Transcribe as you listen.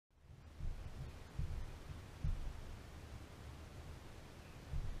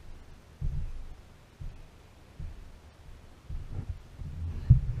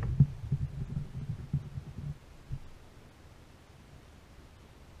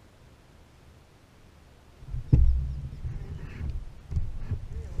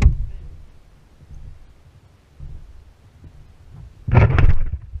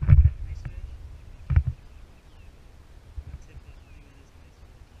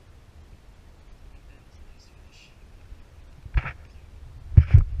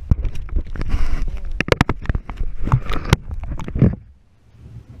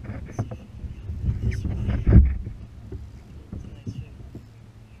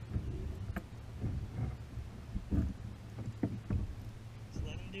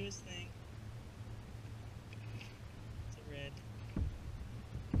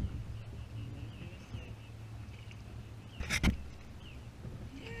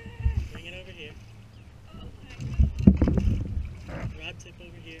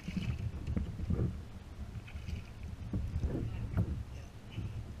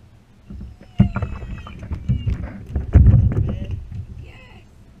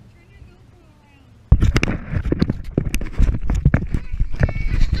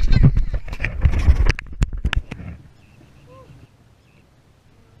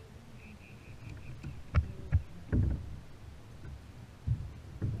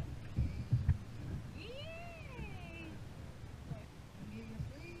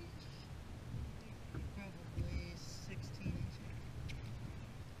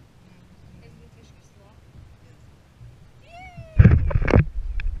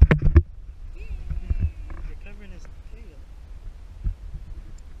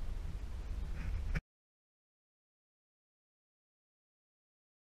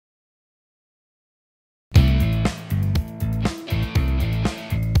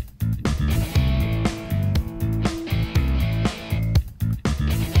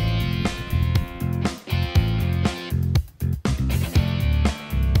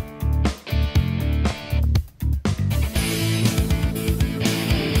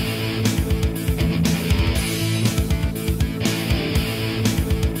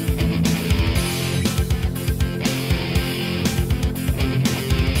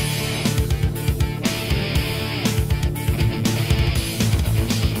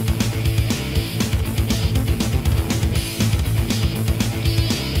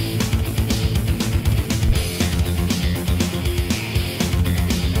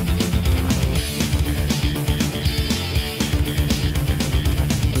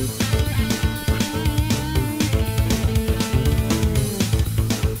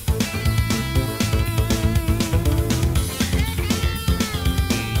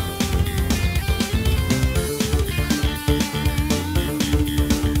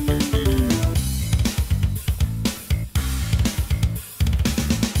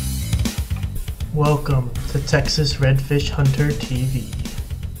Welcome to Texas Redfish Hunter TV.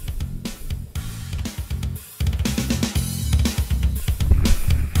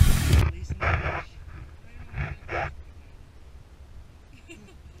 I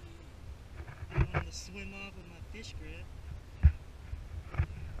wanted to swim off with my fish grip.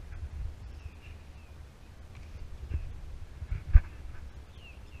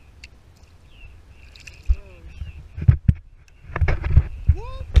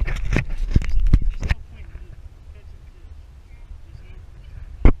 What? There's no point in catching fish. There's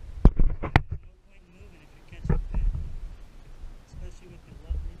no point in moving if you're catching fish. Especially with the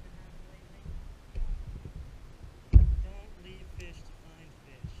luck we've been having lately. Don't leave fish to find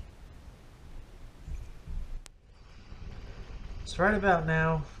fish. So right about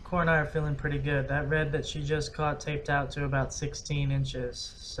now, Cora and I are feeling pretty good. That red that she just caught taped out to about 16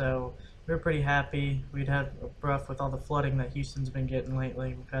 inches. So we were pretty happy. We'd had a rough with all the flooding that Houston's been getting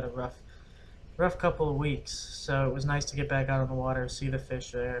lately. We've had a rough couple of weeks. So it was nice to get back out on the water, see the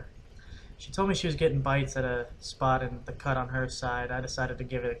fish there. She told me she was getting bites at a spot in the cut on her side. I decided to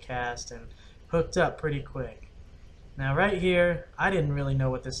give it a cast and hooked up pretty quick. Now right here, I didn't really know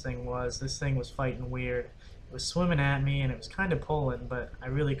what this thing was. This thing was fighting weird. It was swimming at me and it was kind of pulling, but I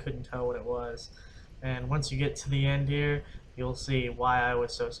really couldn't tell what it was. And once you get to the end here, you'll see why I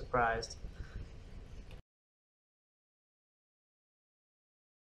was so surprised.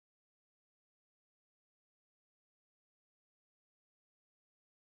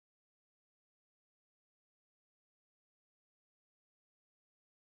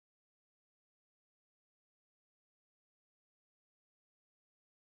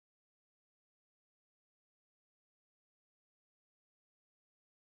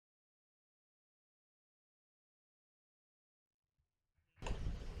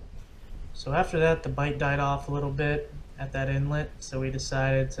 So after that, the bite died off a little bit at that inlet, so we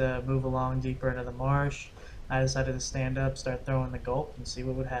decided to move along deeper into the marsh. I decided to stand up, start throwing the gulp, and see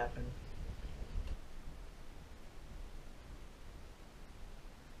what would happen.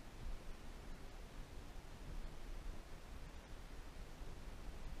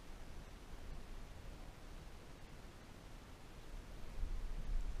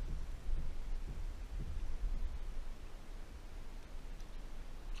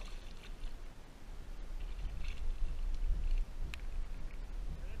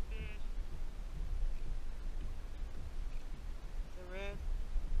 Redfish. Is it red?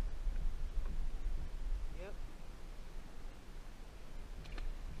 Yep.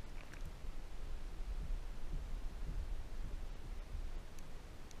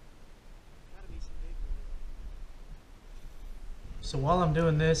 Gotta be some big red. So while I'm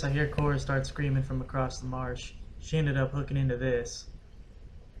doing this, I hear Cora start screaming from across the marsh. She ended up hooking into this.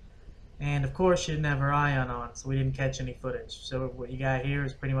 And of course she didn't have her ion on, so we didn't catch any footage. So what you got here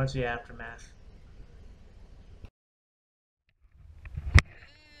is pretty much the aftermath.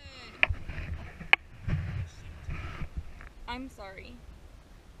 I'm sorry.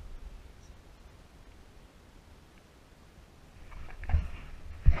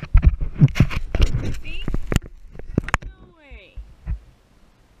 See? No way.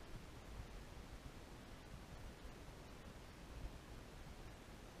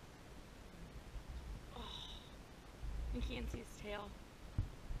 Oh, you can't see his tail.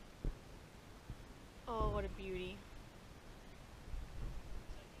 Oh, what a beauty.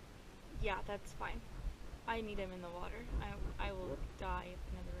 Yeah, that's fine. I need him in the water. I will die if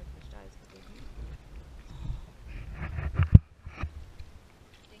another redfish dies because of me.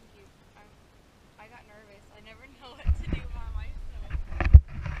 Thank you. I got nervous. I never know what to do by myself.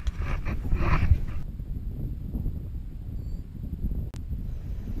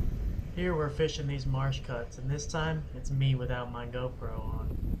 Here we're fishing these marsh cuts, and this time it's me without my GoPro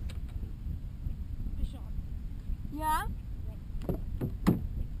on. Fish on. Yeah?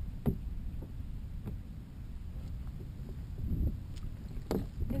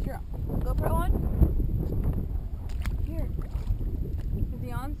 Is your GoPro on? Here. Is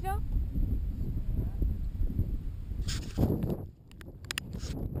he on still?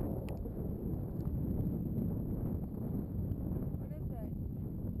 What is it?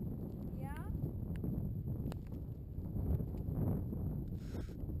 Yeah?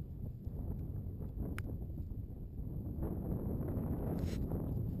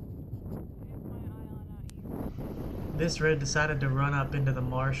 This red decided to run up into the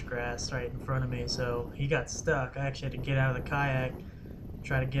marsh grass right in front of me, so he got stuck. I actually had to get out of the kayak,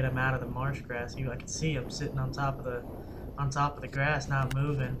 try to get him out of the marsh grass. I could see him sitting on top of the grass, not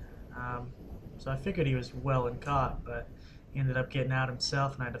moving. So I figured he was well and caught, but he ended up getting out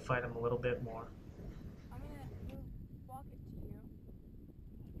himself, and I had to fight him a little bit more. I'm gonna walk it to you.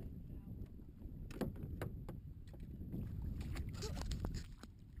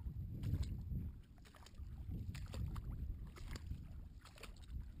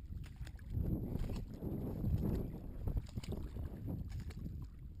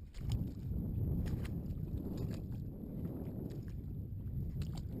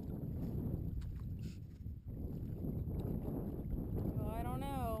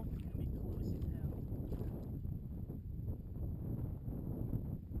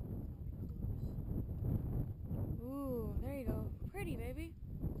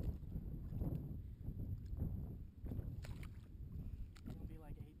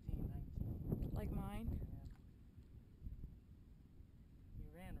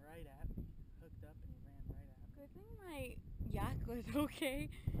 good, okay?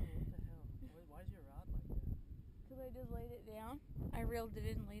 What the hell? Why is your rod like that? Because I just laid it down. I reeled it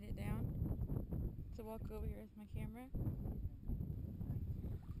in and laid it down. So walk over here with my camera.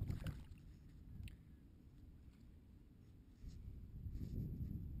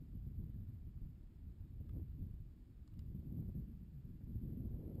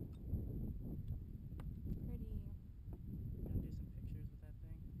 Pretty. Gonna do some pictures with that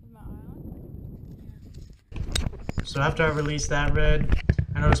thing. With my eye on? So after I released that red,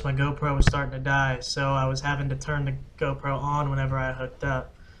 I noticed my GoPro was starting to die, so I was having to turn the GoPro on whenever I hooked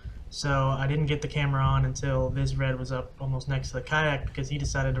up. So I didn't get the camera on until this red was up almost next to the kayak because he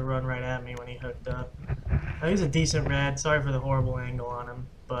decided to run right at me when he hooked up. He was a decent red, sorry for the horrible angle on him,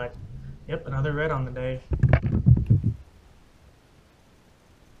 but yep, another red on the day.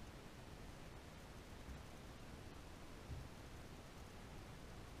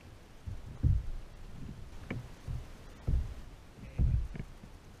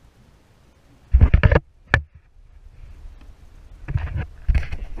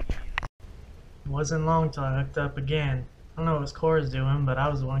 It wasn't long till I hooked up again. I don't know what Cora's doing, but I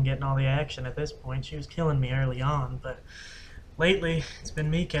was the one getting all the action at this point. She was killing me early on, but lately it's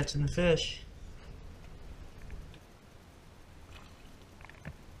been me catching the fish.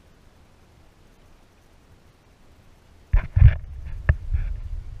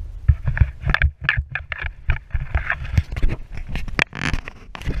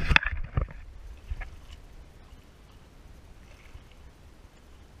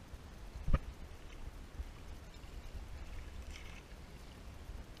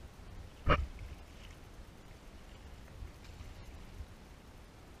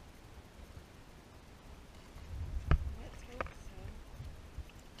 Let's hope so.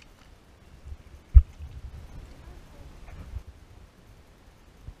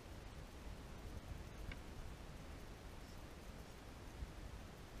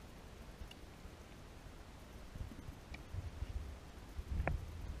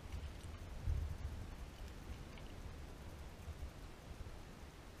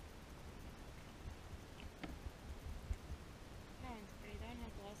 That one's pretty. That one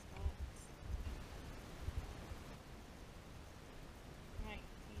has less spots. 19.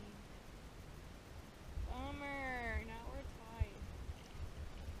 Bummer. Now we're tied.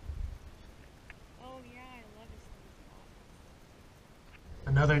 Oh yeah, I love his spots.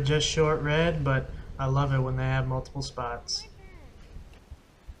 Another just short red, but I love it when they have multiple spots.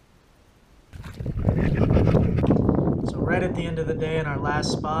 So right at the end of the day in our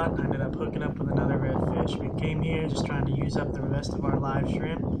last spot, I ended up hooking up with another redfish. We came here just trying to use up the rest of our live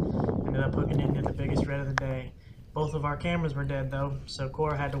shrimp. Ended up hooking into the biggest red of the day. Both of our cameras were dead though, so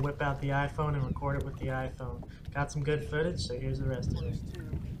Cora had to whip out the iPhone and record it with the iPhone. Got some good footage, so here's the rest of it.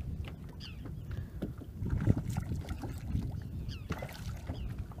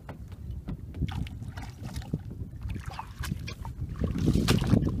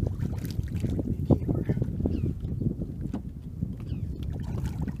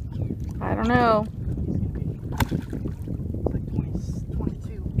 I don't know. It's like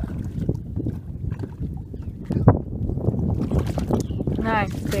 22.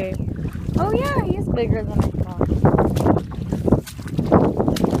 Nice, babe. Oh yeah, he's bigger than I thought.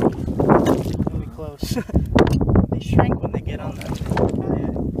 Really close. They shrink when they get on the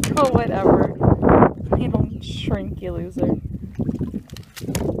kayak. Oh, whatever. You don't shrink, you loser.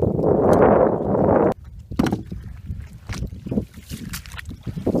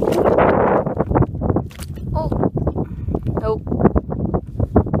 Oh. Nope.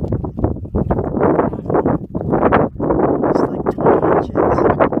 It's like 20 inches.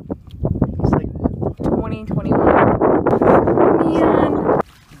 It's like 20, 21. Man.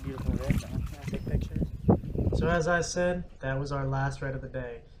 beautiful red though. I'll take pictures. So as I said, that was our last red of the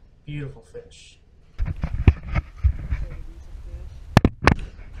day. Beautiful fish.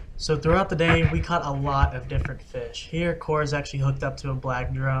 So throughout the day, we caught a lot of different fish. Here, Cora's actually hooked up to a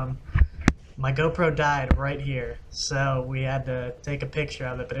black drum. My GoPro died right here, so we had to take a picture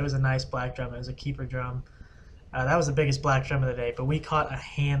of it, but it was a nice black drum. It was a keeper drum. That was the biggest black drum of the day, but we caught a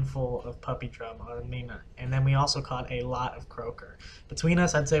handful of puppy drum on Mina, and then we also caught a lot of croaker. Between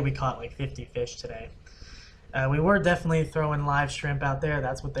us, I'd say we caught like 50 fish today. We were definitely throwing live shrimp out there.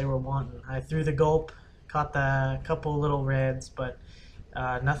 That's what they were wanting. I threw the gulp, caught the couple little reds, but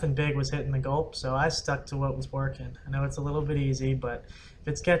nothing big was hitting the gulp, so I stuck to what was working. I know it's a little bit easy, but if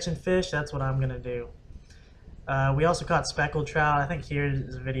it's catching fish, that's what I'm going to do. We also caught speckled trout. I think here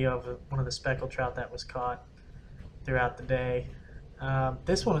is a video of one of the speckled trout that was caught throughout the day.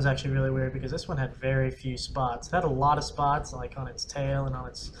 This one was actually really weird because this one had very few spots. It had a lot of spots, like on its tail and on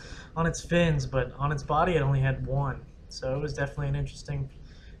its fins, but on its body it only had one. So it was definitely an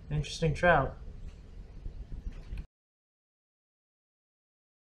interesting trout.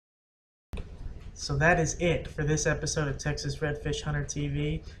 So that is it for this episode of Texas Redfish Hunter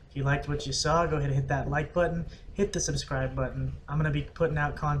TV. If you liked what you saw, go ahead and hit that like button, hit the subscribe button. I'm going to be putting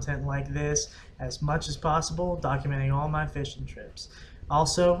out content like this as much as possible, documenting all my fishing trips.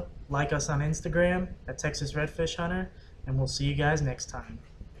 Also, like us on Instagram at Texas Redfish Hunter, and we'll see you guys next time.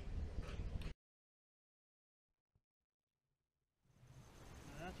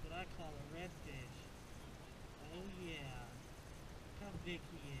 Now that's what I call a redfish. Oh yeah. Look how big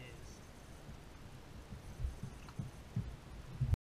he is.